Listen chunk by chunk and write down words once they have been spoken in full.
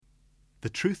The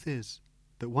truth is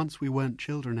that once we weren't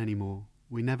children anymore,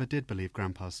 we never did believe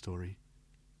Grandpa's story.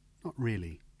 Not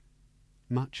really.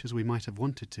 Much as we might have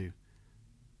wanted to.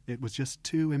 It was just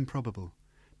too improbable,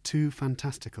 too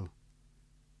fantastical.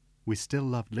 We still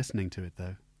loved listening to it,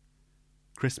 though.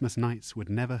 Christmas nights would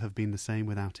never have been the same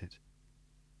without it.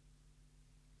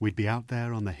 We'd be out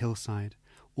there on the hillside,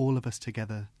 all of us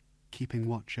together, keeping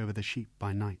watch over the sheep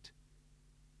by night.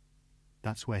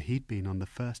 That's where he'd been on the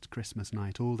first Christmas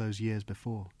night all those years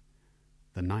before,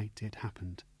 the night it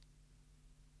happened.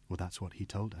 Or that's what he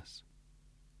told us.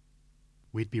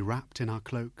 We'd be wrapped in our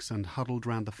cloaks and huddled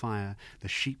round the fire, the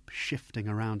sheep shifting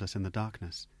around us in the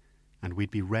darkness, and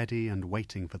we'd be ready and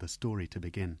waiting for the story to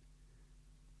begin.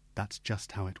 That's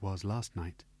just how it was last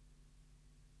night.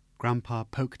 Grandpa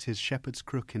poked his shepherd's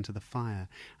crook into the fire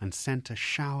and sent a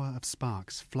shower of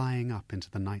sparks flying up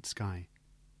into the night sky.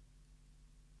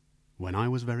 "When I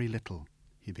was very little,"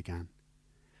 he began,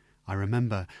 "I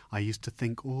remember I used to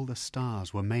think all the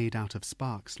stars were made out of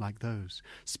sparks like those,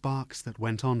 sparks that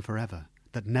went on forever,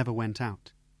 that never went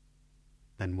out.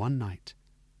 Then one night,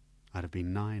 I'd have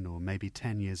been 9 or maybe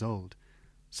 10 years old,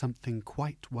 something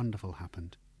quite wonderful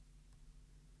happened.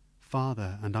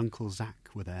 Father and Uncle Zach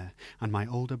were there, and my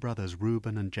older brothers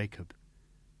Reuben and Jacob.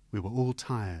 We were all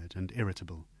tired and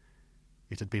irritable.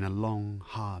 It had been a long,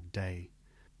 hard day.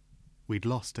 We'd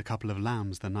lost a couple of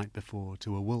lambs the night before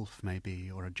to a wolf, maybe,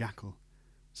 or a jackal,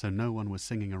 so no one was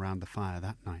singing around the fire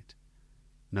that night.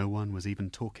 No one was even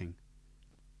talking.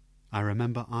 I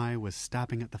remember I was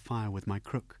stabbing at the fire with my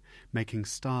crook, making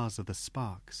stars of the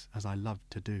sparks, as I loved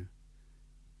to do.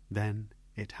 Then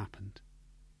it happened.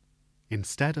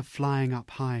 Instead of flying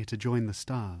up high to join the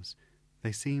stars,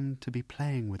 they seemed to be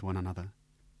playing with one another,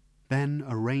 then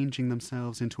arranging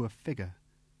themselves into a figure,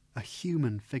 a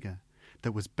human figure,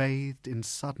 that was bathed in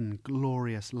sudden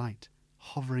glorious light,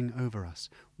 hovering over us,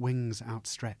 wings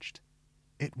outstretched.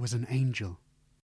 It was an angel.